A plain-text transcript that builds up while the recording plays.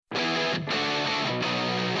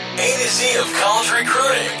A to Z of college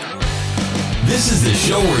recruiting. This is the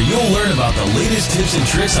show where you'll learn about the latest tips and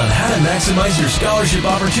tricks on how to maximize your scholarship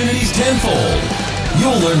opportunities tenfold.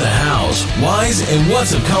 You'll learn the hows, whys, and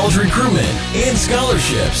whats of college recruitment and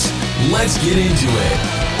scholarships. Let's get into it.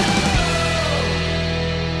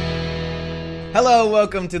 Hello,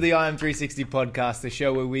 welcome to the IM360 podcast, the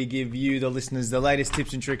show where we give you, the listeners, the latest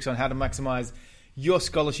tips and tricks on how to maximize your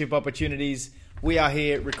scholarship opportunities. We are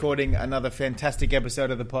here recording another fantastic episode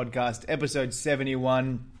of the podcast, episode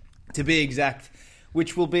 71 to be exact,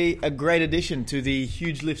 which will be a great addition to the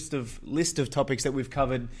huge list of topics that we've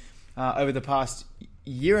covered over the past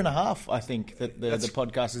year and a half, I think, that the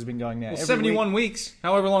podcast has been going now. Well, 71 weeks,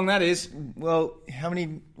 however long that is. Well, how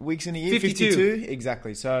many weeks in a year? 52.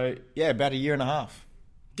 Exactly. So, yeah, about a year and a half.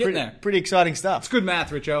 Getting there. Pretty exciting stuff. It's good math,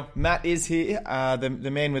 Richo. Matt is here, the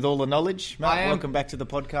man with all the knowledge. Matt, I am. Welcome back to the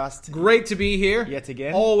podcast. Great to be here. Yet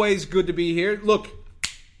again. Always good to be here. Look,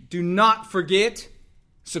 do not forget,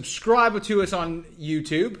 subscribe to us on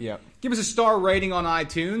YouTube. Yep. Give us a star rating on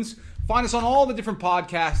iTunes. Find us on all the different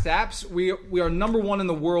podcast apps. We are number one in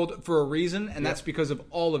the world for a reason, and that's because of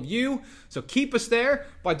all of you. So keep us there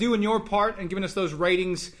by doing your part and giving us those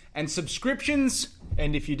ratings and subscriptions.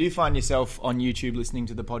 And if you do find yourself on YouTube listening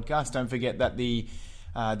to the podcast, don't forget that the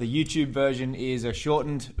YouTube version is a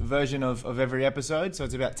shortened version of every episode. So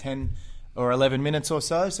it's about 10 or 11 minutes or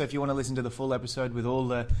so. So if you want to listen to the full episode with all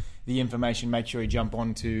the information, make sure you jump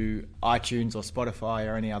onto iTunes or Spotify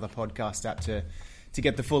or any other podcast app to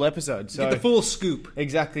get the full episode. So Get the full scoop.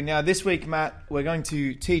 Exactly. Now, this week, Matt, we're going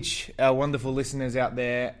to teach our wonderful listeners out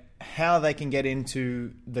there how they can get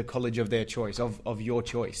into the college of their choice, of your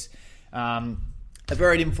choice. A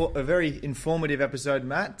very informative episode,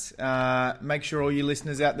 Matt. Make sure all you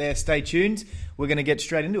listeners out there stay tuned. We're going to get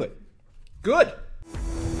straight into it. Good.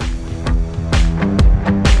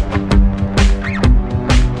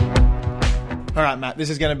 All right, Matt, this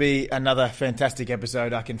is going to be another fantastic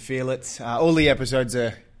episode. I can feel it. All the episodes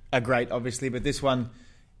are great, obviously, but this one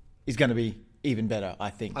is going to be even better,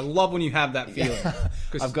 I think. I love when you have that feeling.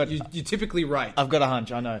 Because you're typically right. I've got a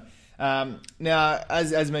hunch, I know. Now,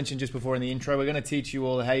 as mentioned just before in the intro, we're going to teach you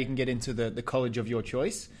all how you can get into the college of your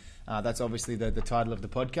choice. That's obviously the title of the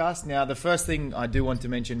podcast. Now, the first thing I do want to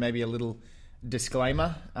mention, maybe a little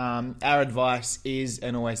disclaimer. Our advice is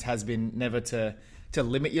and always has been never to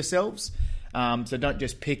limit yourselves. So don't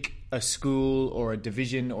just pick a school or a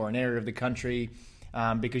division or an area of the country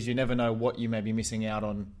because you never know what you may be missing out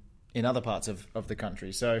on in other parts of the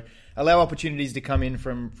country. So allow opportunities to come in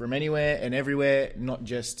from anywhere and everywhere, not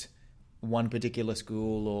just one particular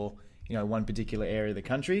school or one particular area of the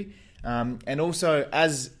country. And also,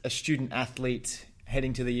 as a student athlete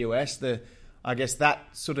heading to the US, I guess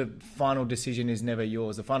that sort of final decision is never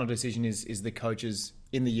yours. The final decision is the coaches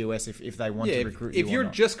in the US if they want to recruit you. If you're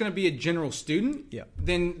just going to be a general student, yeah,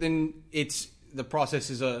 then the process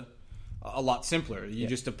is a lot simpler. You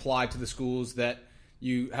just apply to the schools that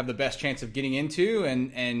you have the best chance of getting into,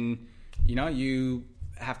 and you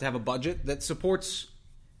have to have a budget that supports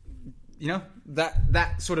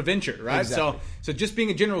that sort of venture, right? Exactly. So just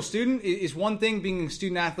being a general student is one thing. Being a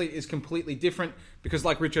student athlete is completely different because,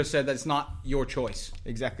 like Richo said, that's not your choice.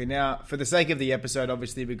 Exactly. Now, for the sake of the episode,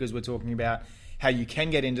 obviously, because we're talking about how you can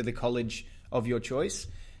get into the college of your choice,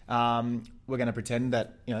 we're going to pretend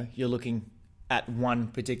that you're looking at one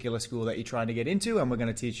particular school that you're trying to get into, and we're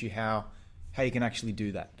going to teach you how you can actually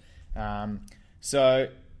do that. So,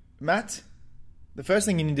 Matt, the first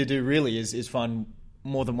thing you need to do really is find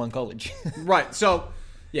more than one college. Right. So,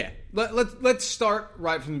 yeah, let's start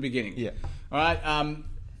right from the beginning. Yeah. All right.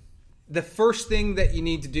 The first thing that you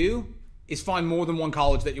need to do is find more than one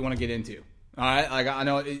college that you want to get into. All right. Like I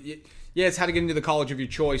know, it's how to get into the college of your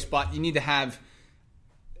choice, but you need to have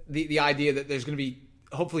the idea that there's going to be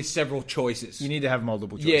hopefully several choices. You need to have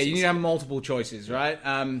multiple choices. Yeah, you need to have multiple choices, right?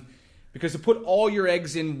 Because to put all your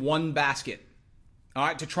eggs in one basket, all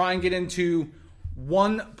right, to try and get into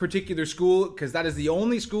one particular school, because that is the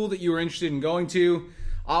only school that you are interested in going to,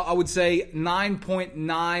 I would say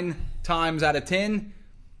 9.9 times out of 10,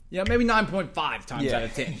 maybe 9.5 times out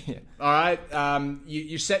of 10. Yeah. All right,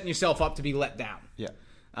 you're setting yourself up to be let down.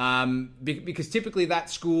 Yeah. Because typically that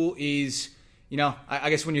school is, I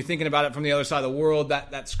guess when you're thinking about it from the other side of the world,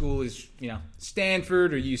 that school is,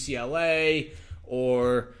 Stanford or UCLA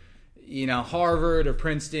or, Harvard or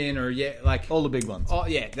Princeton or all the big ones.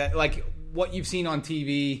 What you've seen on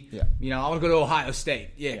TV. Yeah. I want to go to Ohio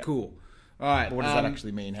State. Yeah. Cool. All right. But what does that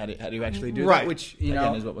actually mean? How do you actually do right, that? Which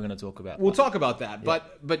again is what we're going to talk about. We'll talk about that. Yeah.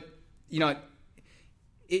 But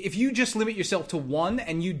if you just limit yourself to one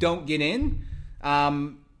and you don't get in,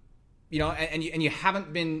 you know, and you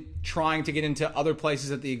haven't been trying to get into other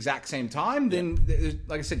places at the exact same time, then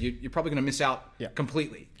like I said, you're probably going to miss out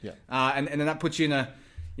completely. Yeah. And then that puts you in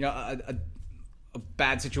a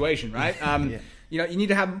bad situation, right? You know, you need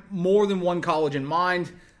to have more than one college in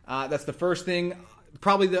mind. That's the first thing.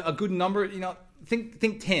 Probably a good number. You know,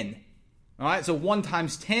 think 10. All right, so 1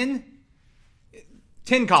 times 10.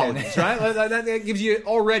 10 colleges, right? That gives you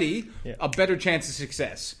already a better chance of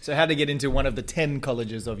success. So how to get into one of the 10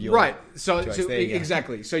 colleges of your choice.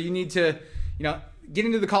 Exactly. So you need to, you know, get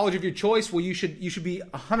into the college of your choice. Well, you should be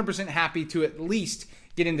 100% happy to at least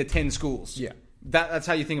get into 10 schools. Yeah. That's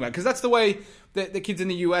how you think about it. Because that's the way that the kids in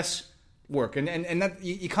the U.S. work. And that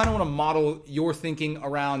you kind of want to model your thinking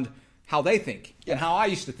around how they think and how I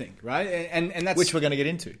used to think, right? And that's... Which we're going to get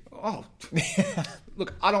into. Oh,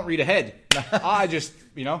 look, I don't read ahead. I just,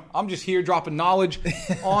 you know, I'm just here dropping knowledge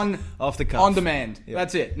on off the cuff, on demand. Yep.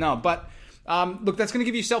 That's it. No, but look, that's going to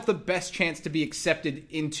give yourself the best chance to be accepted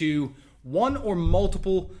into one or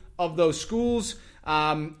multiple of those schools.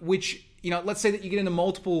 Which, you know, let's say that you get into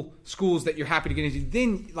multiple schools that you're happy to get into,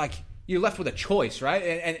 then like you're left with a choice, right?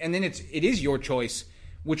 And then it is your choice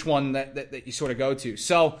which one that you sort of go to.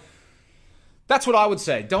 So that's what I would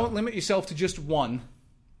say. Don't limit yourself to just one.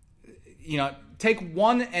 You know, take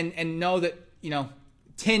one and know that, you know,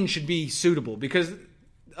 10 should be suitable because,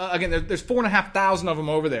 again, there's 4,500 of them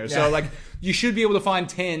over there. So, like, you should be able to find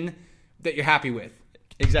 10 that you're happy with.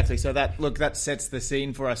 Exactly. So that sets the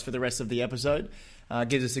scene for us for the rest of the episode.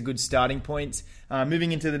 Gives us a good starting point.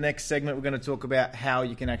 Moving into the next segment, we're going to talk about how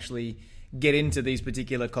you can actually get into these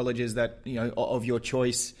particular colleges that, you know, of your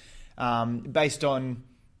choice, based on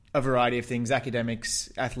a variety of things: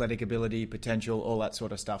 academics, athletic ability, potential, all that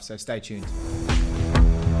sort of stuff. So stay tuned.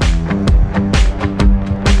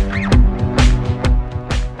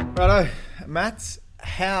 Righto, Matt,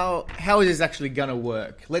 how is this actually going to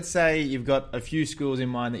work? Let's say you've got a few schools in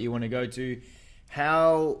mind that you want to go to.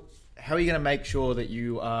 How are you going to make sure that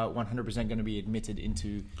you are 100% going to be admitted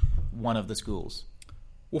into one of the schools?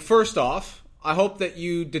 Well, first off, I hope that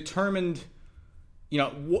you determined, you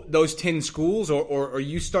know, those 10 schools, or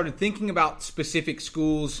you started thinking about specific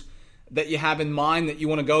schools that you have in mind that you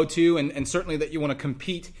want to go to, and certainly that you want to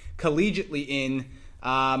compete collegiately in,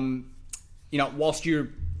 you know, whilst you're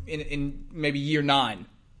in maybe year 9,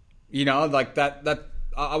 you know, like that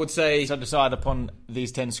I would say. So decide upon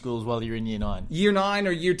these 10 schools while you're in year 9. Year 9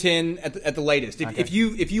 or year 10 at the latest. If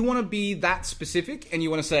you want to be that specific and you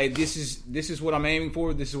want to say this is what I'm aiming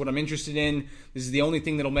for, this is what I'm interested in, this is the only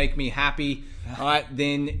thing that'll make me happy, all right,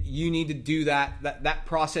 then you need to do that. That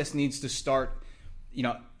process needs to start, you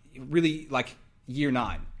know, really like year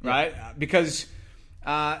 9, right? Yeah. Because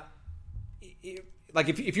like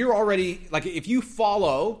if you're already, like if you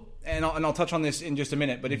follow, and I'll touch on this in just a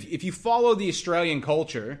minute, but if you follow the Australian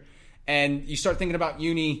culture and you start thinking about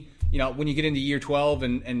uni, you know, when you get into year 12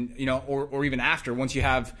 and you know, or even after, once you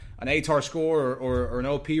have an ATAR score or an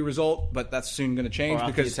OP result, but that's soon going to change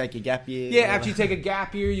because you take a gap year. Yeah, after you take a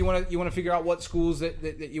gap year, you want to figure out what schools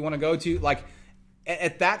that you want to go to. Like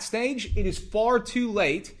at that stage, it is far too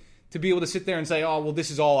late to be able to sit there and say, oh, well,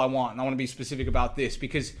 this is all I want, and I want to be specific about this,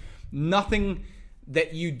 because nothing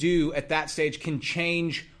that you do at that stage can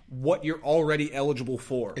change what you're already eligible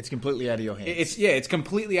for. It's completely out of your hands. It's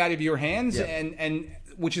completely out of your hands, yep. and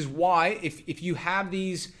which is why if you have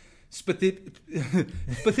these specific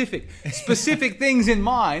things in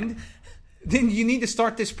mind, then you need to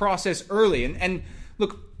start this process early. And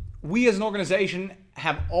look, we as an organization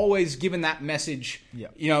have always given that message,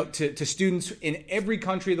 yep. you know, to students in every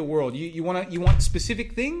country of the world. You want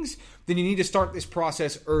specific things, then you need to start this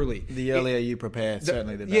process early. The earlier you prepare,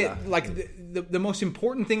 certainly the better. Yeah, like the most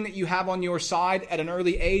important thing that you have on your side at an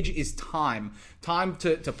early age is time. Time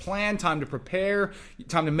to plan, time to prepare,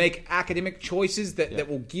 time to make academic choices that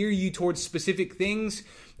will gear you towards specific things.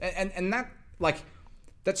 And that, like,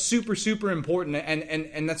 that's super, super important.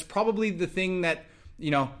 And that's probably the thing that,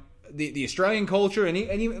 you know, the Australian culture and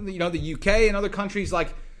even, you know, the UK and other countries,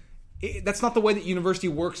 like, that's not the way that university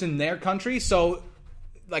works in their country. So,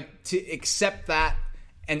 like, to accept that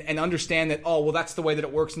and understand that, oh, well, that's the way that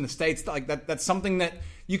it works in the States, like that's something that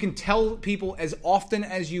you can tell people as often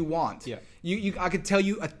as you want. Yeah. I could tell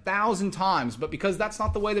you 1,000 times, but because that's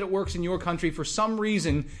not the way that it works in your country, for some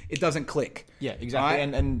reason, it doesn't click. Yeah, exactly.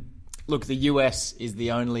 Right? And look, the US is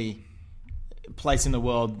the only place in the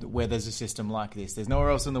world where there's a system like this. There's nowhere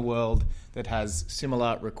else in the world that has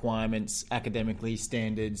similar requirements, academically,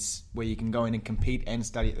 standards, where you can go in and compete and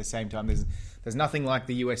study at the same time. There's nothing like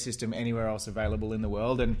the US system anywhere else available in the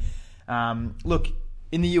world. And look,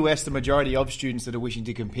 in the US, the majority of students that are wishing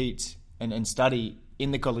to compete and study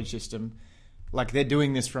in the college system like they're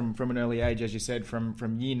doing this from an early age, as you said,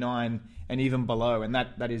 from year 9 and even below, and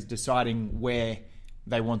that is deciding where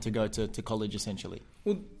they want to go to college, essentially.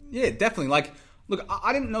 Well, yeah, definitely. Like, look,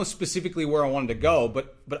 I didn't know specifically where I wanted to go,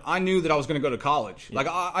 but I knew that I was going to go to college. Yeah. Like,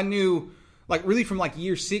 I knew, like, really from like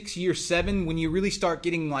year 6, year 7, when you really start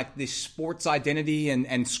getting like this sports identity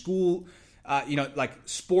and school. Like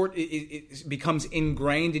sport, it becomes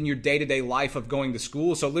ingrained in your day-to-day life of going to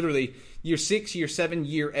school. So literally year 6, year 7,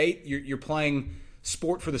 year 8, you're playing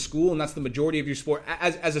sport for the school, and that's the majority of your sport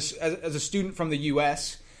as a student from the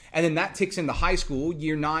U.S. And then that ticks into high school,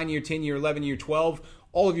 year 9, year 10, year 11, year 12.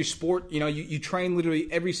 All of your sport, you train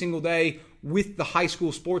literally every single day with the high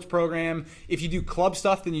school sports program. If you do club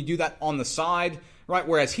stuff, then you do that on the side, right?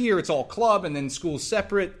 Whereas here, it's all club and then school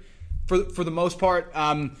separate for the most part.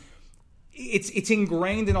 It's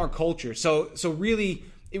ingrained in our culture. So really,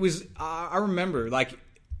 it was. I remember like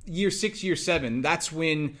year 6, year 7. That's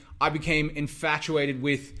when I became infatuated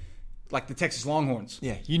with like the Texas Longhorns.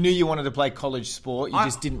 Yeah, you knew you wanted to play college sport. You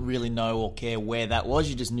just didn't really know or care where that was.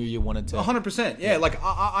 You just knew you wanted to. 100%. Yeah, like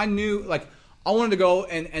I knew like I wanted to go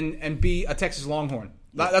and be a Texas Longhorn.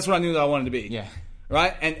 That's what I knew that I wanted to be. Yeah.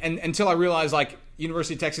 Right. And until I realized like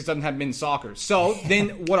University of Texas doesn't have men's soccer. So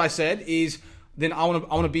then what I said is. Then I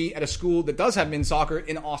want to be at a school that does have men's soccer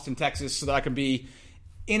in Austin, Texas, so that I can be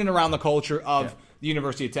in and around the culture of the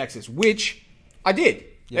University of Texas, which I did.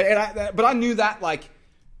 Yeah. But I knew that like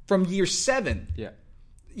from year 7. Yeah.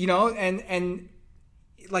 And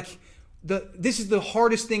like this is the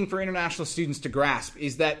hardest thing for international students to grasp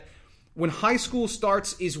is that when high school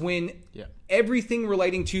starts is when everything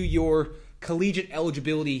relating to your collegiate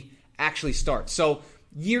eligibility actually starts. So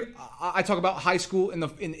I talk about high school in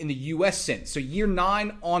the U.S. sense. So year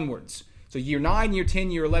 9 onwards. So year 9, year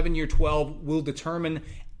 10, year 11, year 12 will determine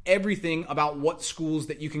everything about what schools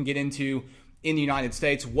that you can get into in the United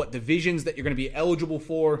States, what divisions that you're going to be eligible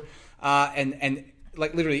for, and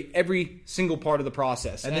like literally every single part of the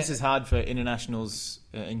process. And this is hard for internationals,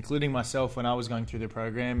 including myself when I was going through the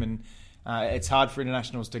program. And it's hard for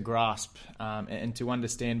internationals to grasp and to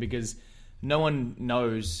understand because no one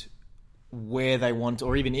knows where they want,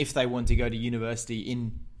 or even if they want to go to university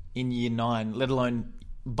in year 9, let alone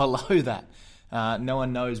below that. No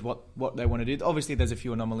one knows what they want to do. Obviously, there's a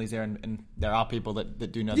few anomalies there, and there are people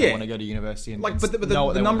that do know they want to go to university. And like, but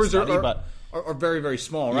the numbers are very, very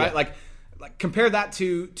small, right? Yeah. Like compare that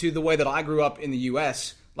to the way that I grew up in the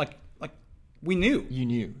U.S. Like we knew. You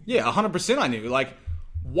knew. Yeah, 100% I knew. Like,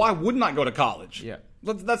 why wouldn't I go to college? Yeah.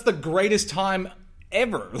 That's the greatest time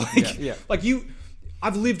ever. Like you...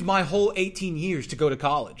 I've lived my whole 18 years to go to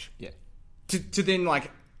college. Yeah. To then like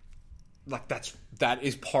that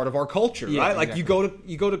is part of our culture, right? Like exactly.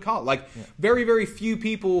 you go to college. Like very, very few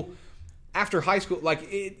people after high school, like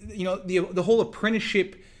the whole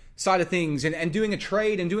apprenticeship side of things and doing a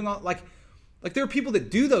trade and doing all like there are people that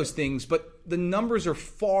do those things, but the numbers are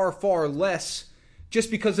far, far less just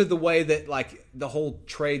because of the way that like the whole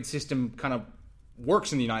trade system kind of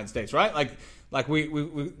works in the United States, right? Like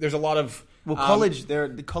we there's a lot of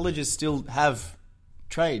the colleges still have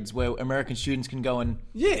trades where American students can go and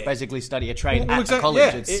basically study a trade at a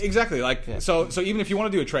college. Yeah, exactly. Like so even if you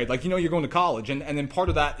want to do a trade, like you're going to college, and then part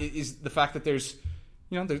of that is the fact that there's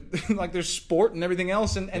there's sport and everything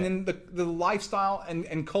else, and then the lifestyle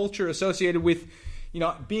and culture associated with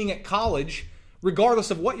being at college, regardless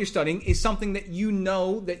of what you're studying, is something that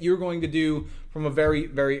that you're going to do from a very,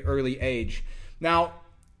 very early age. Now,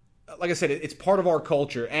 like I said, it's part of our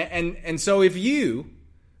culture. And so if you,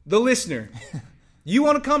 the listener, you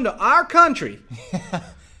want to come to our country,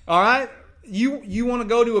 all right, you want to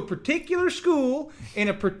go to a particular school in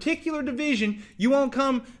a particular division, you want to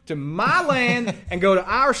come to my land and go to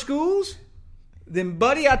our schools, then,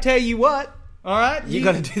 buddy, I tell you what, all right? You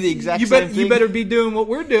got to do the exact same thing. You better be doing what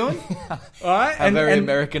we're doing. All right? How very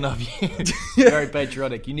American of you. Very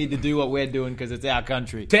patriotic. You need to do what we're doing because it's our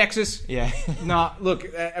country. Texas. Yeah. No, look,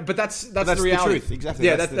 but that's the reality. The truth. Exactly.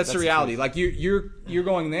 Yeah, that's the reality. Like you're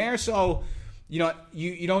going there, so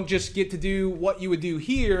you don't just get to do what you would do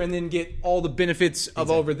here and then get all the benefits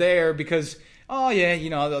of over there because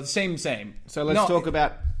the same. So let's talk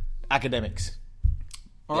about academics.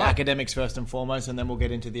 Academics first and foremost, and then we'll get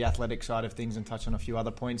into the athletic side of things and touch on a few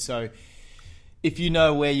other points. So if you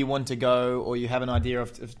know where you want to go or you have an idea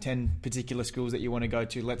of 10 particular schools that you want to go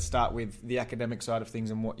to, let's start with the academic side of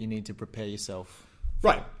things and what you need to prepare yourself.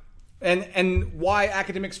 Right. And why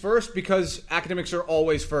academics first? Because academics are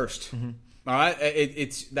always first. Mm-hmm. All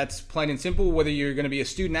right? That's plain and simple. Whether you're going to be a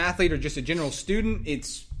student athlete or just a general student,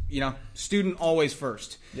 it's, student always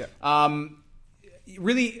first. Yeah.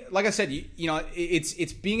 Really, like I said,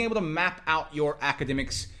 it's being able to map out your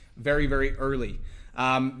academics very, very early.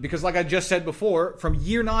 Because like I just said before, from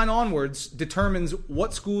year 9 onwards determines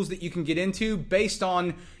what schools that you can get into based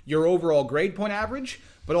on your overall grade point average,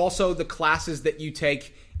 but also the classes that you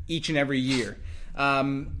take each and every year.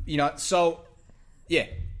 So yeah,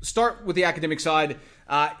 start with the academic side.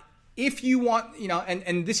 If you want,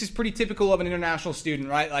 and this is pretty typical of an international student,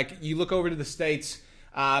 right? Like you look over to the States,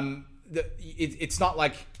 it's not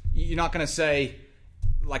like you're not going to say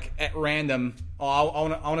like at random, I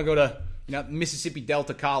want to go to Mississippi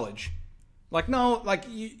Delta College. Like no, like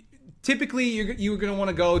typically you're going to want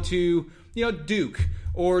to go to Duke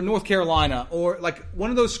or North Carolina or like one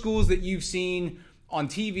of those schools that you've seen on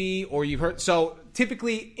TV or you've heard. So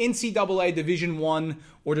typically NCAA Division I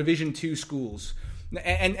or Division II schools.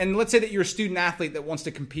 And let's say that you're a student athlete that wants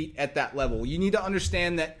to compete at that level. You need to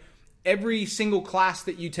understand that every single class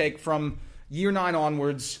that you take from year 9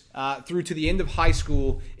 onwards through to the end of high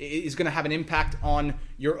school is going to have an impact on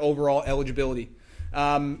your overall eligibility.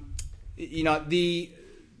 The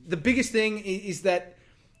biggest thing is that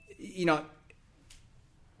you're going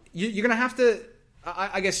to have to,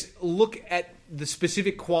 I guess, look at the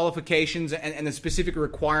specific qualifications and the specific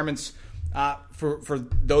requirements for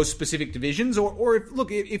those specific divisions, or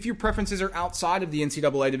if your preferences are outside of the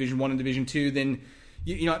NCAA Division I and Division II, then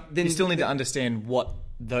you still need to understand what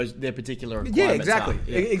their particular requirements are.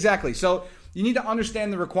 Yeah, exactly. So you need to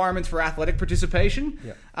understand the requirements for athletic participation,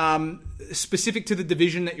 specific to the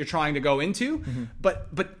division that you're trying to go into. Mm-hmm. But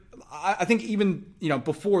I think even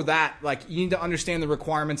before that, like you need to understand the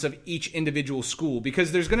requirements of each individual school,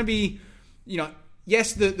 because there's going to be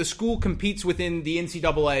yes, the school competes within the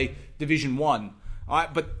NCAA Division I, all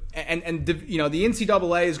right, but the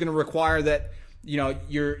NCAA is going to require that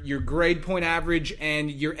your grade point average and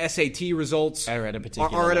your SAT results are at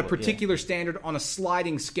a particular standard on a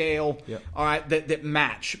sliding scale, all right, that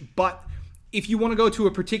match. But if you want to go to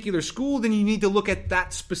a particular school, then you need to look at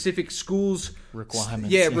that specific school's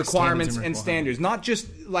requirements and standards, not just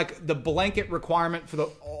like the blanket requirement for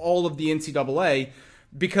all of the NCAA,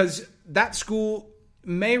 because that school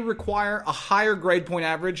may require a higher grade point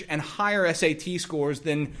average and higher SAT scores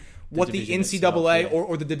than what the NCAA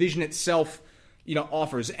or the division itself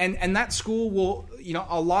offers. And that school will,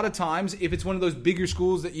 a lot of times, if it's one of those bigger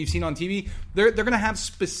schools that you've seen on TV, they're going to have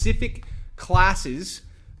specific classes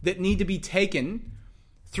that need to be taken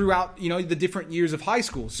throughout, the different years of high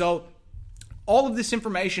school. So all of this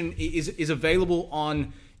information is available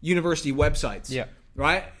on university websites. Yeah.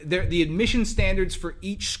 Right? The admission standards for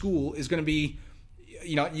each school is going to be,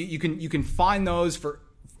 you can find those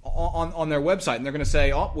on their website, and they're going to say,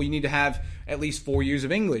 you need to have at least 4 years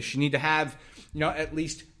of English. You need to have, at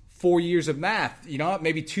least 4 years of math,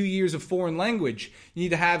 maybe 2 years of foreign language. You need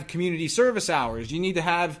to have community service hours. You need to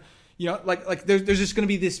have, there's just going to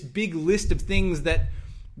be this big list of things that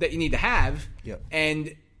you need to have. Yep.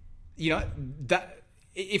 And, that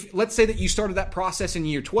if let's say that you started that process in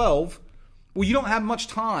year 12, well, you don't have much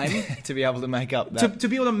time to be able to make up that. To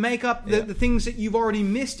be able to make up the things that you've already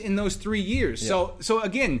missed in those 3 years. Yeah. So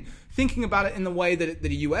again, thinking about it in the way that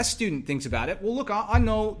a U.S. student thinks about it, well, look, I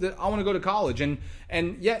know that I want to go to college, and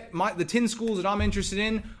the 10 schools that I'm interested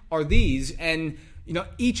in are these, and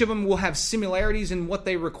each of them will have similarities in what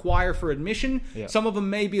they require for admission. Yeah. Some of them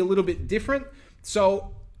may be a little bit different.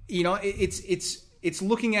 So it's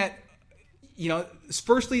looking at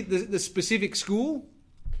firstly the specific school.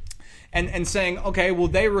 And saying, okay, well,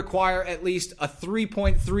 they require at least a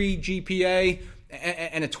 3.3 GPA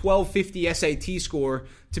and a 1250 SAT score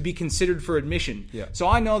to be considered for admission. Yeah. So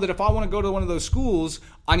I know that if I want to go to one of those schools,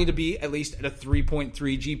 I need to be at least at a 3.3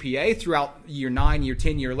 GPA throughout year 9, year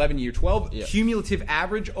 10, year 11, year 12. Yeah. Cumulative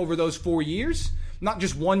average over those 4 years, not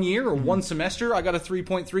just 1 year or one semester. I got a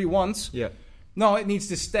 3.3 once. Yeah. No, it needs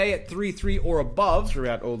to stay at 3.3 or above.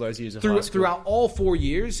 Throughout all those years of high school. Throughout all 4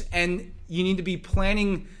 years. And you need to be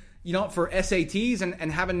planning for SATs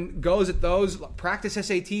and having goes at those, practice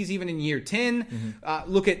SATs even in year 10,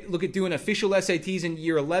 look at doing official SATs in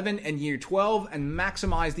year 11 and year 12, and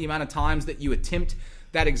maximize the amount of times that you attempt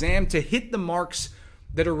that exam to hit the marks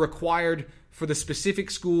that are required for the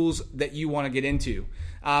specific schools that you want to get into.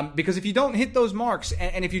 Because if you don't hit those marks,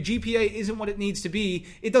 and if your GPA isn't what it needs to be,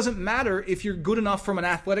 it doesn't matter if you're good enough from an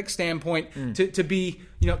athletic standpoint to be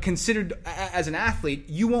considered as an athlete.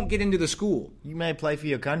 You won't get into the school. You may play for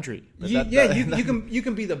your country. You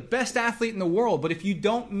can be the best athlete in the world, but if you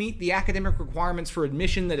don't meet the academic requirements for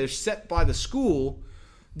admission that are set by the school,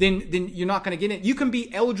 then you're not going to get in. You can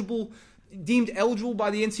be deemed eligible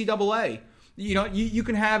by the NCAA. You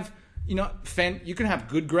can have you can have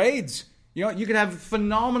good grades. You can have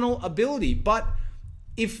phenomenal ability, but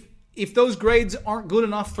if if those grades aren't good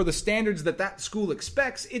enough for the standards that school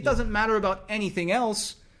expects, it doesn't matter about anything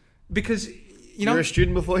else because you're a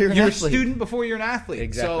student before you're an athlete. You're a student before you're an athlete.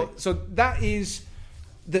 Exactly. So that is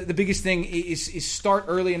the biggest thing is start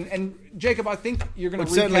early. And Jacob, I think you're going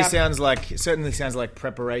to recap. Certainly sounds like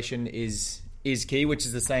preparation is key, which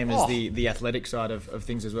is the same as the athletic side of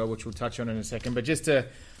things as well, which we'll touch on in a second. But just to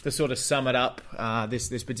sort of sum it up,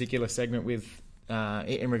 this particular segment with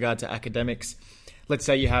in regard to academics, let's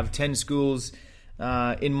say you have 10 schools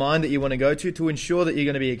in mind that you want to go to ensure that you're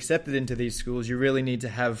going to be accepted into these schools. You really need to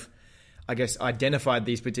have, I guess, identified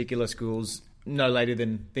these particular schools no later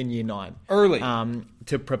than year 9. Early.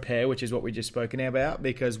 To prepare, which is what we just spoken about,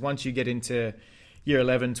 because once you get into year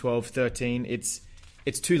 11, 12, 13,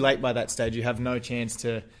 it's too late by that stage. You have no chance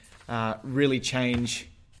to really change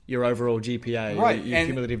your overall GPA, right. your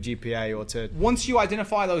cumulative GPA, or to... Once you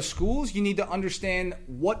identify those schools, you need to understand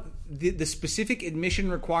what the specific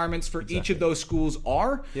admission requirements for each of those schools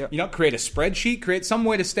are. Yep. Create a spreadsheet, create some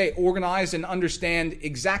way to stay organized and understand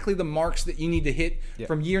exactly the marks that you need to hit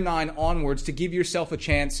from year 9 onwards to give yourself a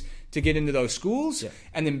chance to get into those schools. Yep.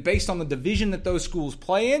 And then based on the division that those schools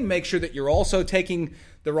play in, make sure that you're also taking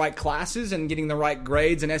the right classes and getting the right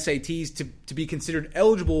grades and SATs to be considered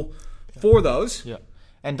eligible for those. Yeah.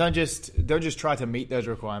 And don't just try to meet those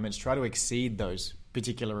requirements. Try to exceed those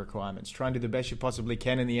particular requirements. Try and do the best you possibly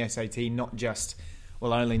can in the SAT, not just,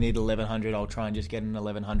 well, I only need 1100, I'll try and just get an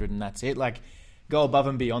 1100 and that's it. Like, go above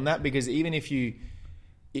and beyond that, because even if you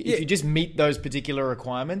just meet those particular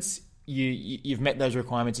requirements, you've met those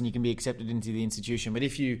requirements and you can be accepted into the institution. But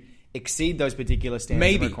if you exceed those particular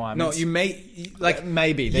standards and requirements... No, you may...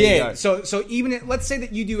 maybe. There you go. So even... Let's say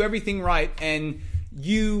that you do everything right and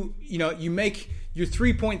you make... your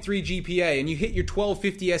 3.3 GPA and you hit your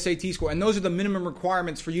 1250 SAT score, and those are the minimum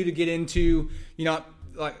requirements for you to get into,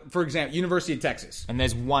 like, for example, University of Texas. And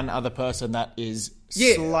there's one other person that is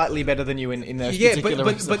slightly better than you in those particular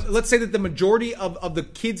results. But let's say that the majority of the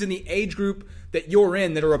kids in the age group that you're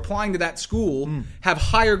in that are applying to that school have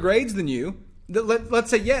higher grades than you. Let's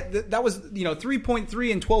say, that was 3.3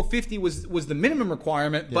 and 1250 was the minimum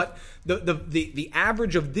requirement, but the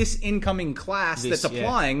average of this incoming class that's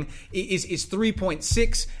applying is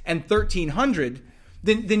 3.6 and 1300.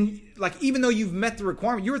 Then like, even though you've met the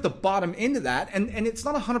requirement, you're at the bottom end of that, and it's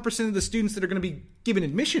not 100% of the students that are going to be given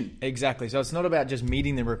admission. Exactly. So it's not about just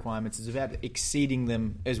meeting the requirements; it's about exceeding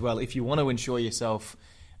them as well. If you want to ensure yourself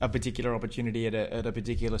a particular opportunity at a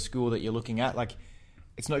particular school that you're looking at, like,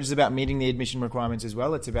 it's not just about meeting the admission requirements as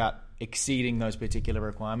well. It's about exceeding those particular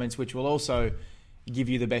requirements, which will also give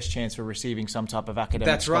you the best chance for receiving some type of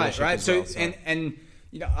academic scholarship. That's right. As well. So and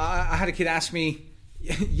I had a kid ask me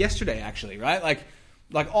yesterday, actually, right? Like,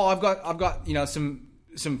 I've got some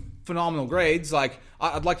phenomenal grades. Like,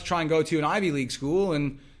 I'd like to try and go to an Ivy League school,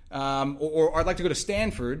 and or I'd like to go to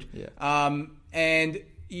Stanford. Yeah. And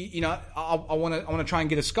I want to try and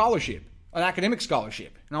get a scholarship, an academic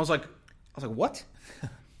scholarship. And I was like, what?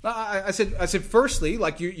 I said, firstly,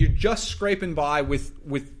 like, you're just scraping by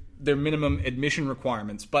with their minimum admission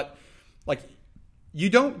requirements, but like, you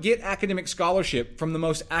don't get academic scholarship from the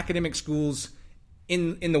most academic schools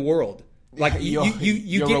in the world. Like, you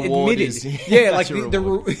get admitted. Like,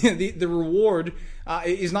 the reward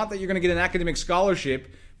is not that you're going to get an academic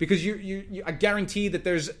scholarship, because I guarantee that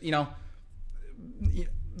there's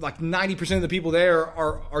like 90% of the people there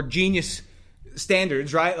are genius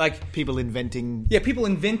standards, right? Like, people inventing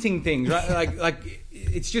things, right? like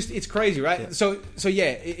it's crazy, right? Yeah. So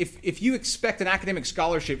if you expect an academic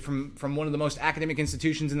scholarship from one of the most academic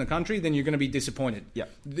institutions in the country, then you're going to be disappointed. Yeah.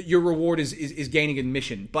 Your reward is gaining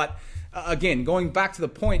admission. But again, going back to the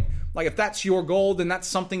point, like, if that's your goal, then that's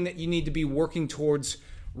something that you need to be working towards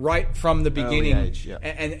right from the beginning, age, yeah.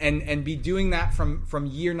 and be doing that from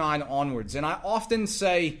year 9 onwards. And I often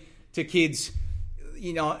say to kids,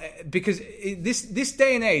 because this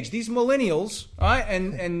day and age, these millennials, right?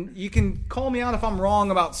 And you can call me out if I'm wrong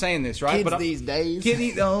about saying this, right? These days.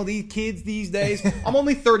 These kids these days. I'm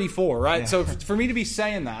only 34, right? Yeah. So for me to be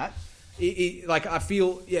saying that, like, I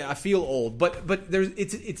feel old. But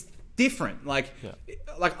it's different. Like,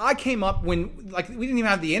 I came up when, like, we didn't even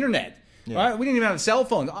have the internet. Yeah. Right? We didn't even have cell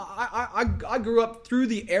phones. I grew up through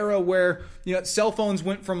the era where cell phones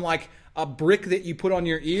went from like a brick that you put on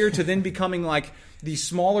your ear to then becoming like these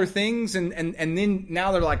smaller things, and then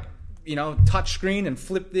now they're like touch screen and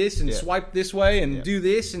flip this and swipe this way and do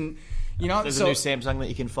this, and there's a new Samsung that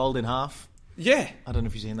you can fold in half. Yeah, I don't know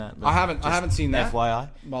if you've seen that. I haven't seen that. FYI,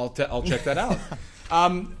 well, I'll check that out.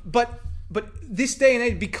 But this day and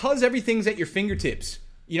age, because everything's at your fingertips,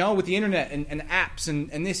 with the internet and apps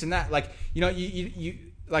and this and that, like, you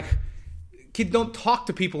like, kids don't talk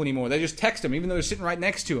to people anymore. They just text them, even though they're sitting right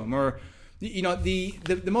next to them. Or, you know, the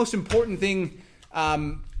most important thing,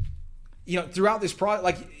 you know, throughout this process,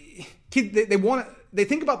 like kids, they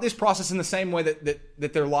think about this process in the same way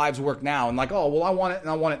that their lives work now, and like, oh, well, I want it and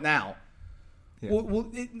I want it now. Yeah.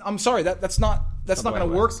 I'm sorry, that's not going to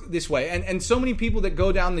work this way. And so many people that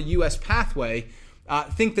go down the U.S. pathway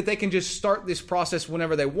think that they can just start this process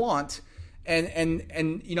whenever they want,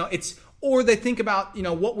 and you know, or they think about, you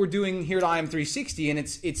know, what we're doing here at IM360, and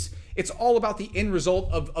it's all about the end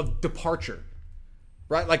result of departure,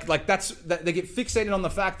 right? Like that they get fixated on the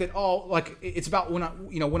fact that, oh, like it's about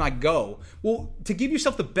when I go. Well, to give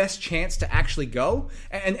yourself the best chance to actually go,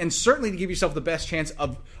 and certainly to give yourself the best chance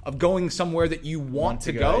of going somewhere that you want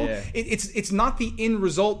to go. Yeah. It's not the end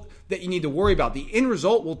result that you need to worry about. The end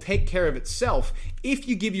result will take care of itself if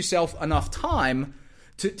you give yourself enough time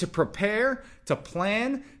to prepare, to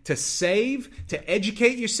plan, to save, to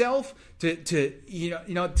educate yourself, to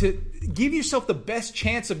give yourself the best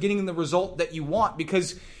chance of getting the result that you want.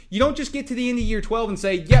 Because you don't just get to the end of year 12 and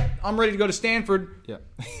say, "Yep, I'm ready to go to Stanford." Yeah.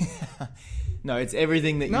 No, it's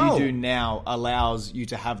everything that you do now allows you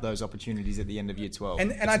to have those opportunities at the end of year 12.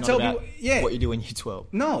 And I tell people, what you do in year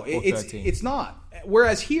 12. No, it's not.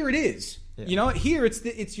 Whereas here it is. Yeah. You know, here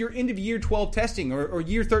it's your end of year 12 testing or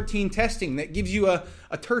year 13 testing that gives you a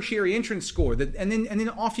tertiary entrance score, and then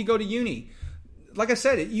off you go to uni. Like I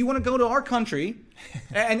said, you want to go to our country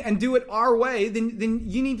and do it our way, then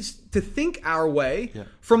you need to think our way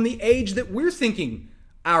from the age that we're thinking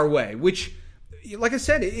our way, which, like I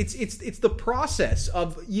said, it's the process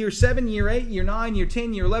of year 7, year 8, year 9, year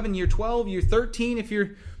 10, year 11, year 12, year 13 if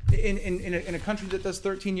you're in a country that does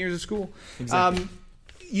 13 years of school. Exactly.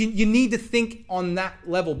 You need to think on that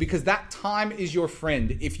level, because that time is your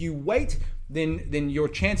friend. If you wait, then your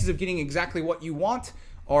chances of getting exactly what you want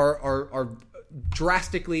are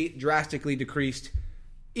drastically decreased.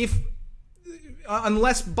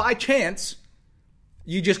 Unless by chance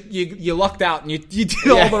you lucked out and you did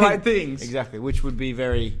all the right things. Exactly, which would be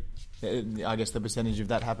very, I guess the percentage of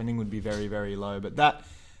that happening would be very, very low. But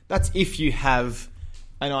that's if you have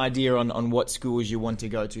an idea on what schools you want to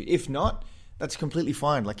go to. If not, that's completely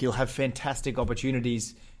fine. Like, you'll have fantastic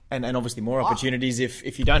opportunities and obviously more opportunities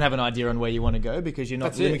if you don't have an idea on where you want to go, because you're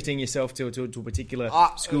not limiting yourself to a particular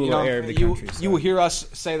school or area of the country. You will hear us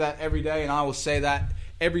say that every day, and I will say that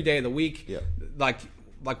every day of the week. Yeah. Like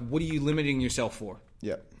what are you limiting yourself for?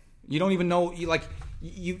 Yeah. You don't even know.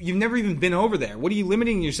 You've never even been over there. What are you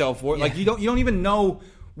limiting yourself for? Yeah. Like, you don't even know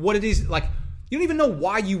what it is. Like, you don't even know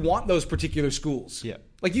why you want those particular schools. Yeah.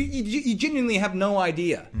 Like, you genuinely have no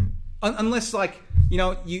idea. Unless, like,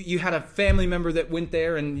 you had a family member that went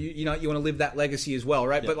there, and you want to live that legacy as well,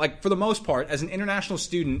 right? Yeah. But, like, for the most part, as an international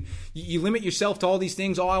student, you limit yourself to all these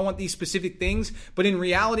things. Oh, I want these specific things. But in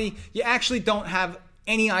reality, you actually don't have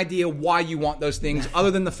any idea why you want those things, other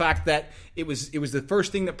than the fact that it was the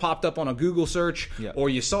first thing that popped up on a Google search, or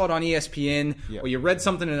you saw it on ESPN, or you read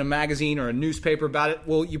something in a magazine or a newspaper about it.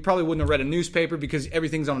 Well, you probably wouldn't have read a newspaper because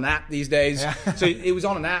everything's on an app these days. Yeah. So it was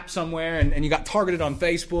on an app somewhere, and you got targeted on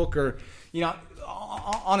Facebook, or,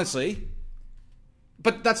 honestly.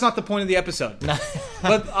 But that's not the point of the episode.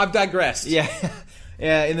 But I've digressed. Yeah.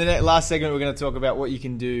 In the last segment, we're going to talk about what you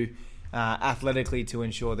can do athletically to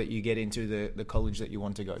ensure that you get into the college that you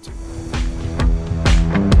want to go to.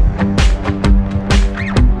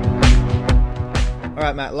 All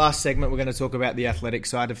right, Matt, last segment, we're going to talk about the athletic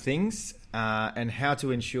side of things and how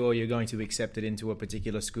to ensure you're going to be accepted into a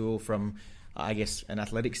particular school from, I guess, an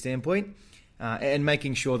athletic standpoint, and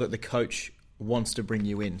making sure that the coach wants to bring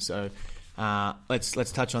you in. So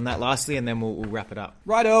let's touch on that lastly, and then we'll wrap it up.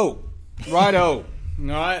 Righto. All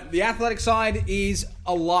right, the athletic side is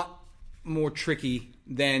a lot more tricky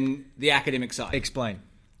than the academic side. Explain.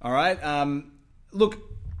 All right. Look,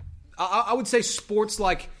 I would say sports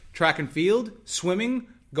like track and field, swimming,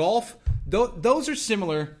 golf, those are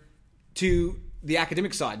similar to the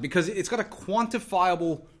academic side because it's got a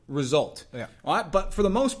quantifiable result. Yeah. All right. But for the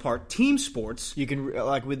most part, team sports, you can,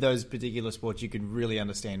 like with those particular sports, you can really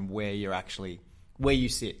understand where you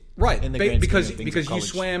sit. Right. In the because you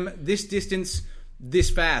swam this distance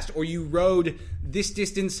this fast, or you rode this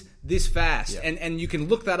distance this fast, and you can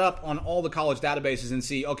look that up on all the college databases and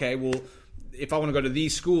see, okay, well, if I want to go to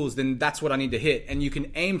these schools, then that's what I need to hit, and you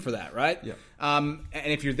can aim for that, right? Yeah. And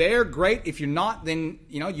if you're there, great. If you're not, then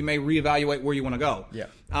you may reevaluate where you want to go. Yeah.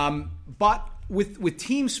 But with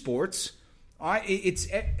team sports, all right, it's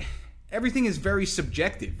everything is very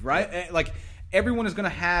subjective, right? Yeah. Like, everyone is going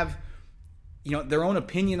to have their own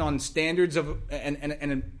opinion on standards of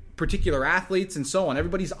and particular athletes and so on.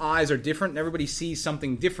 Everybody's eyes are different and everybody sees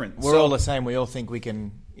something different. We're all the same. We all think we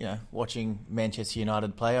can, watching Manchester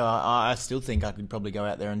United play, I still think I could probably go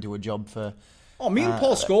out there and do a job for... Oh, me and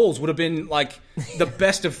Paul Scholes would have been like the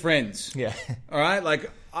best of friends. Yeah. All right?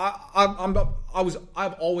 Like,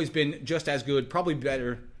 I've always been just as good, probably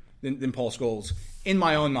better than Paul Scholes in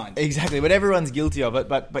my own mind. Exactly, but everyone's guilty of it.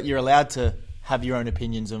 But you're allowed to have your own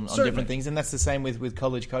opinions on different things, and that's the same with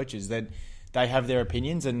college coaches. That they have their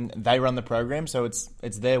opinions and they run the program, so it's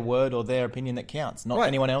their word or their opinion that counts, not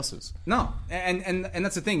anyone else's. No, and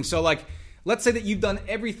that's the thing. So like, let's say that you've done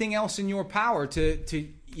everything else in your power to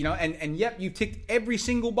and yep, you ticked every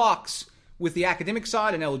single box with the academic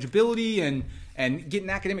side and eligibility and getting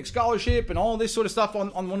academic scholarship and all this sort of stuff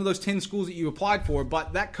on one of those 10 schools that you applied for,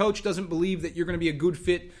 but that coach doesn't believe that you're going to be a good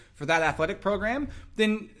fit for that athletic program,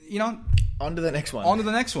 then, on to the next one. On to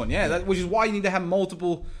the next one, yeah. Which is why you need to have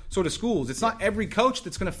multiple sort of schools. It's not every coach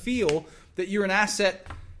that's going to feel that you're an asset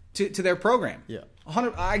to their program. Yeah.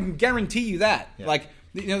 I can guarantee you that. Yeah. Like,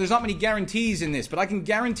 there's not many guarantees in this, but I can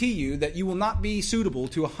guarantee you that you will not be suitable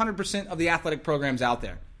to 100% of the athletic programs out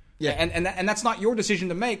there. Yeah. And that's not your decision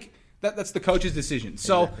to make. That's the coach's decision.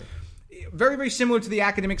 So, very, very similar to the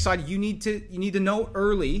academic side, you need to know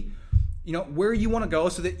early, where you want to go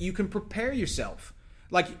so that you can prepare yourself.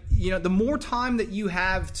 Like, the more time that you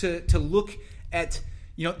have to look at,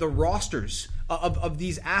 the rosters of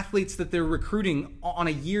these athletes that they're recruiting on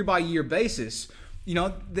a year-by-year basis, you're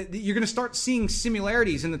going to start seeing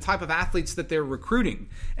similarities in the type of athletes that they're recruiting.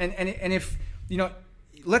 And if,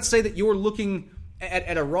 let's say that you're looking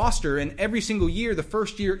at a roster and every single year, the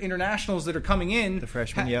first-year internationals that are coming in... The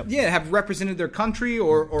freshmen, have represented their country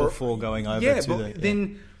or before going over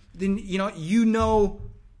to then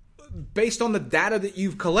based on the data that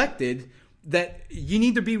you've collected, that you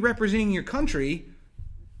need to be representing your country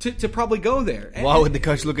to probably go there. Why would the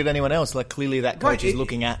coach look at anyone else? Like, clearly that coach is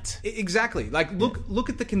looking at... Exactly. Like, look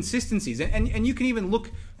at the consistencies. And you can even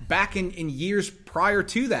look back in years prior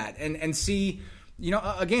to that and see,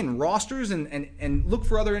 again, rosters and look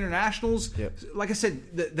for other internationals. Yep. Like I said,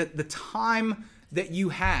 the time that you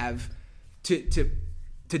have to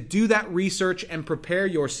do that research and prepare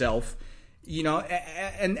yourself,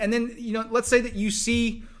 and then, let's say that you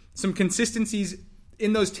see some consistencies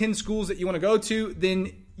in those 10 schools that you want to go to,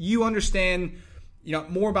 then you understand,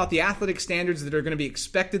 more about the athletic standards that are going to be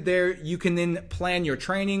expected there. You can then plan your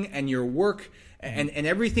training and your work and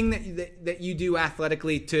everything that you do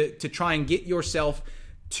athletically to try and get yourself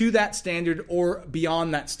to that standard or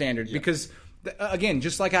beyond that standard. Yep. Because, again,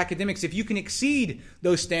 just like academics, if you can exceed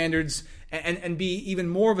those standards and be even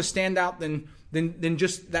more of a standout than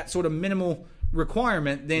just that sort of minimal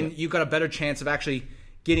requirement, then you've got a better chance of actually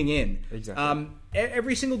getting in. Exactly.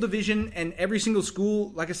 Every single division and every single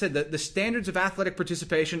school, like I said, the standards of athletic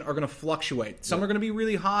participation are going to fluctuate. Some are going to be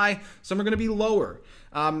really high, some are going to be lower.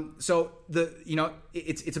 So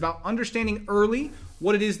it's about understanding early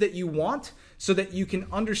what it is that you want, so that you can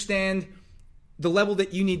understand the level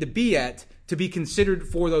that you need to be at to be considered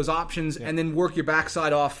for those options, and then work your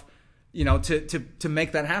backside off, to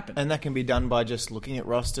make that happen. And that can be done by just looking at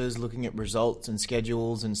rosters, looking at results and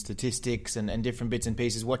schedules and statistics and different bits and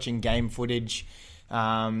pieces, watching game footage.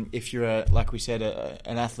 If you're, like we said,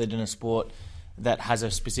 an athlete in a sport that has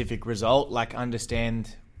a specific result, like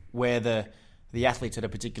understand where the athletes at a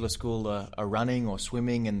particular school are running or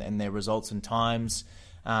swimming and their results and times,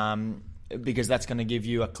 because that's going to give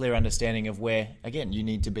you a clear understanding of where, again, you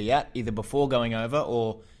need to be at, either before going over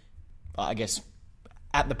or, I guess,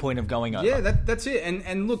 at the point of going over. Yeah, that's it.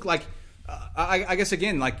 And look, like, I guess,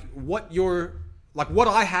 again, like what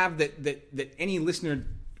I have that any listener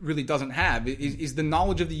really doesn't have is the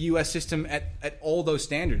knowledge of the U.S. system at all those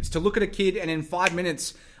standards. To look at a kid and in 5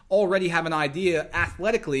 minutes already have an idea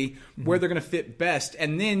athletically where they're going to fit best,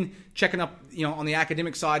 and then checking up, on the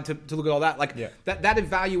academic side to look at all that. Like that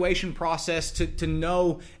evaluation process to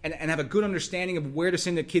know and have a good understanding of where to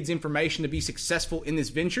send the kids information to be successful in this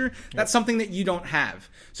venture, that's something that you don't have.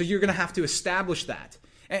 So you're going to have to establish that.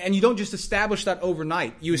 And you don't just establish that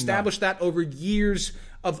overnight. You establish that over years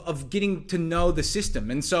of getting to know the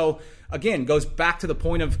system. And so, again, goes back to the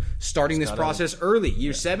point of starting this process early.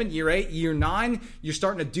 Year 7, year 8, year 9, you're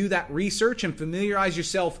starting to do that research and familiarize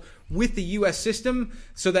yourself with the U.S. system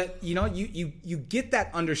so that, you get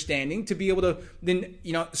that understanding to be able to then,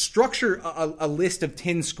 structure a list of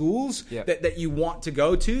 10 schools that you want to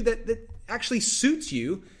go to that actually suits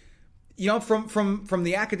you, from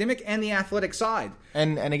the academic and the athletic side.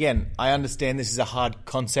 And again, I understand this is a hard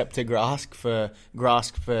concept to grasp for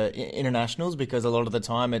internationals, because a lot of the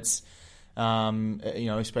time it's,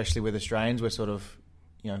 especially with Australians, we're sort of,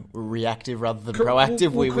 reactive rather than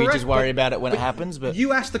proactive. We just worry about it when it happens. But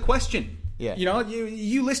you asked the question. Yeah.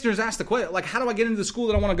 You listeners asked the question, like, how do I get into the school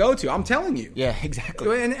that I want to go to? I'm telling you. Yeah,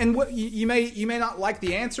 exactly. And what you may not like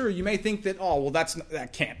the answer, or you may think that,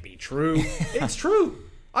 that can't be true. It's true.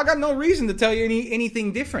 I got no reason to tell you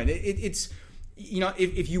anything different. It's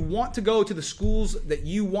if you want to go to the schools that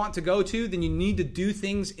you want to go to, then you need to do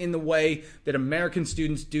things in the way that American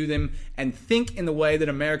students do them, and think in the way that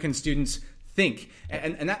American students think.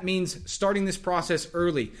 And that means starting this process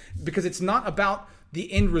early, because it's not about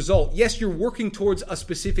the end result. Yes, you're working towards a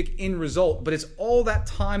specific end result, but it's all that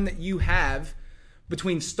time that you have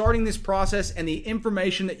between starting this process and the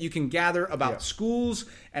information that you can gather about schools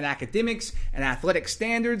and academics and athletic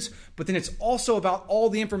standards. But then it's also about all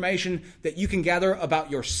the information that you can gather about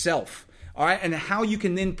yourself, all right, and how you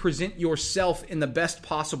can then present yourself in the best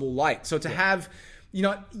possible light. So to have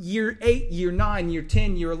year 8, year 9, year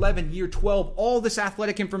 10, year 11, year 12, all this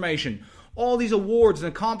athletic information, all these awards and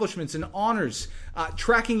accomplishments and honors,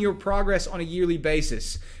 tracking your progress on a yearly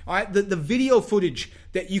basis. All right, the video footage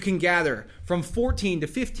that you can gather from 14 to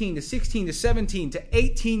 15 to 16 to 17 to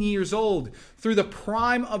 18 years old through the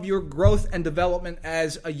prime of your growth and development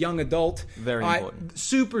as a young adult. Very important.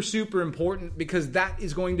 Super, super important, because that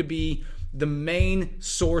is going to be the main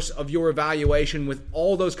source of your evaluation with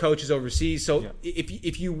all those coaches overseas. So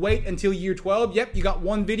if you wait until year 12, you got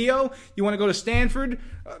one video, you want to go to Stanford,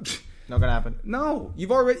 not gonna happen. No,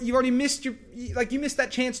 you've already missed you missed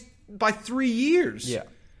that chance by 3 years. Yeah.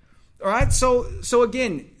 All right. So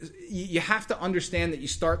again, you have to understand that you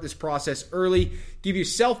start this process early. Give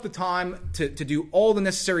yourself the time to do all the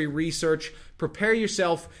necessary research. Prepare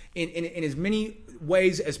yourself in as many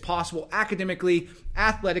ways as possible, academically,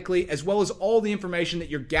 athletically, as well as all the information that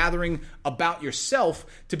you're gathering about yourself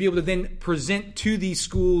to be able to then present to these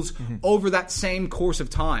schools over that same course of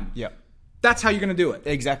time. Yeah. That's how you're going to do it.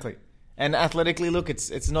 Exactly. And athletically, look,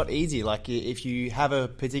 it's not easy. Like, if you have a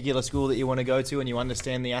particular school that you want to go to and you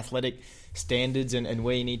understand the athletic standards and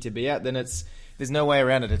where you need to be at, then there's no way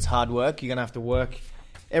around it. It's hard work. You're going to have to work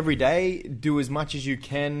every day, do as much as you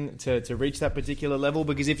can to reach that particular level,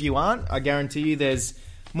 because if you aren't, I guarantee you there's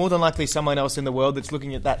more than likely someone else in the world that's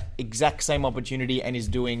looking at that exact same opportunity and is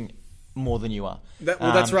doing more than you are.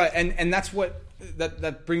 That's right. And that's what...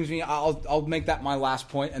 That brings me. I'll make that my last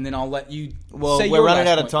point, and then I'll let you. Well, say we're running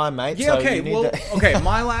out of time, mate. Yeah. So okay. Okay.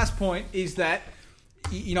 My last point is that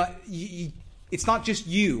it's not just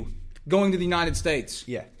you going to the United States.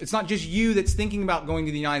 Yeah. It's not just you that's thinking about going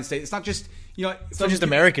to the United States. It's not just It's not just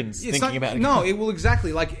Americans thinking about it. No, it will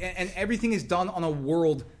exactly and everything is done on a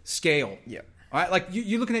world scale. Yeah. All right, like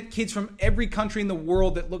you're looking at kids from every country in the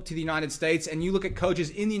world that look to the United States, and you look at coaches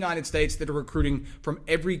in the United States that are recruiting from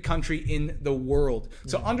every country in the world.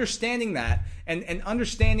 So understanding that and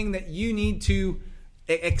understanding that you need to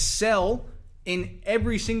excel in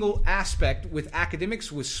every single aspect with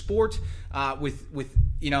academics, with sport, with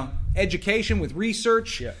education, with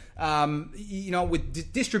research,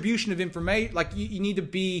 with distribution of information. Like you need to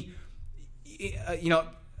be,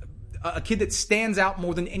 a kid that stands out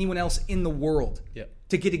more than anyone else in the world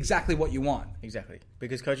to get exactly what you want. Exactly.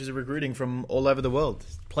 Because coaches are recruiting from all over the world.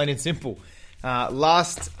 Plain and simple.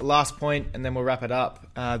 Last point, and then we'll wrap it up.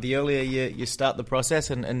 The earlier you start the process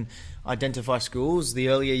and identify schools, the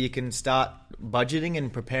earlier you can start budgeting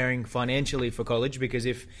and preparing financially for college, because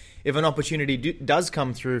if an opportunity does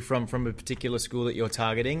come through from a particular school that you're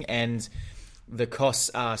targeting and the costs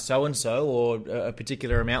are so-and-so, or a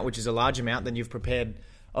particular amount, which is a large amount, then you've prepared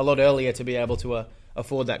a lot earlier to be able to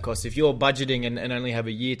afford that cost. If you're budgeting and only have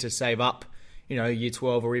a year to save up, year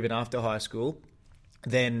 12 or even after high school,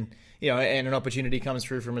 then, and an opportunity comes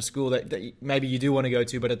through from a school that maybe you do want to go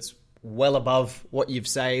to, but it's well above what you've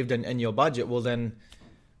saved and your budget, well then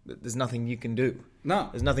there's nothing you can do. No.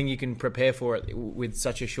 There's nothing you can prepare for it with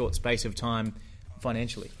such a short space of time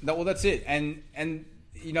financially. Well, that's it. And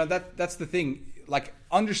that's the thing. Like,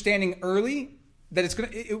 understanding early that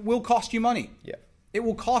it will cost you money. Yeah. It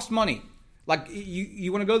will cost money. Like,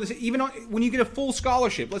 you want to go this, even when you get a full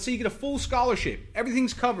scholarship. Let's say you get a full scholarship,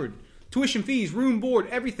 everything's covered, tuition fees, room, board,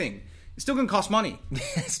 everything. It's still going to cost money.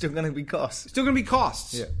 It's still going to be costs. Still going to be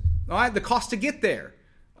costs. Yeah. All right, the cost to get there.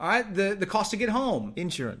 All right, the cost to get home.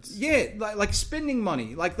 Insurance. Yeah, like spending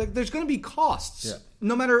money. Like there's going to be costs. Yeah.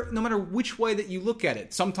 No matter which way that you look at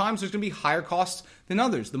it. Sometimes there's going to be higher costs than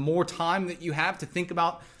others. The more time that you have to think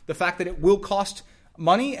about the fact that it will cost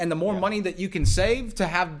money, and the more money that you can save to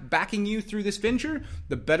have backing you through this venture,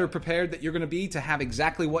 the better prepared that you're going to be to have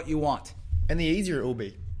exactly what you want. And the easier it will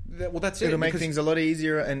be. Well, that's it. It'll make things a lot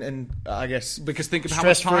easier and I guess because think of how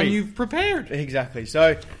much time you've prepared. Exactly.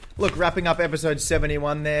 So, look, wrapping up episode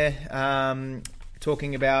 71 there.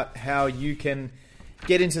 talking about how you can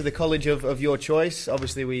get into the college of your choice.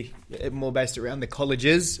 Obviously, we more based around the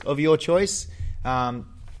colleges of your choice. But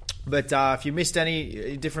if you missed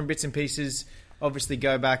any different bits and pieces, obviously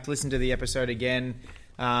go back, listen to the episode again.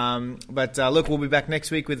 Look, we'll be back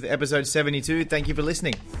next week with episode 72. Thank you for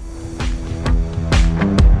listening.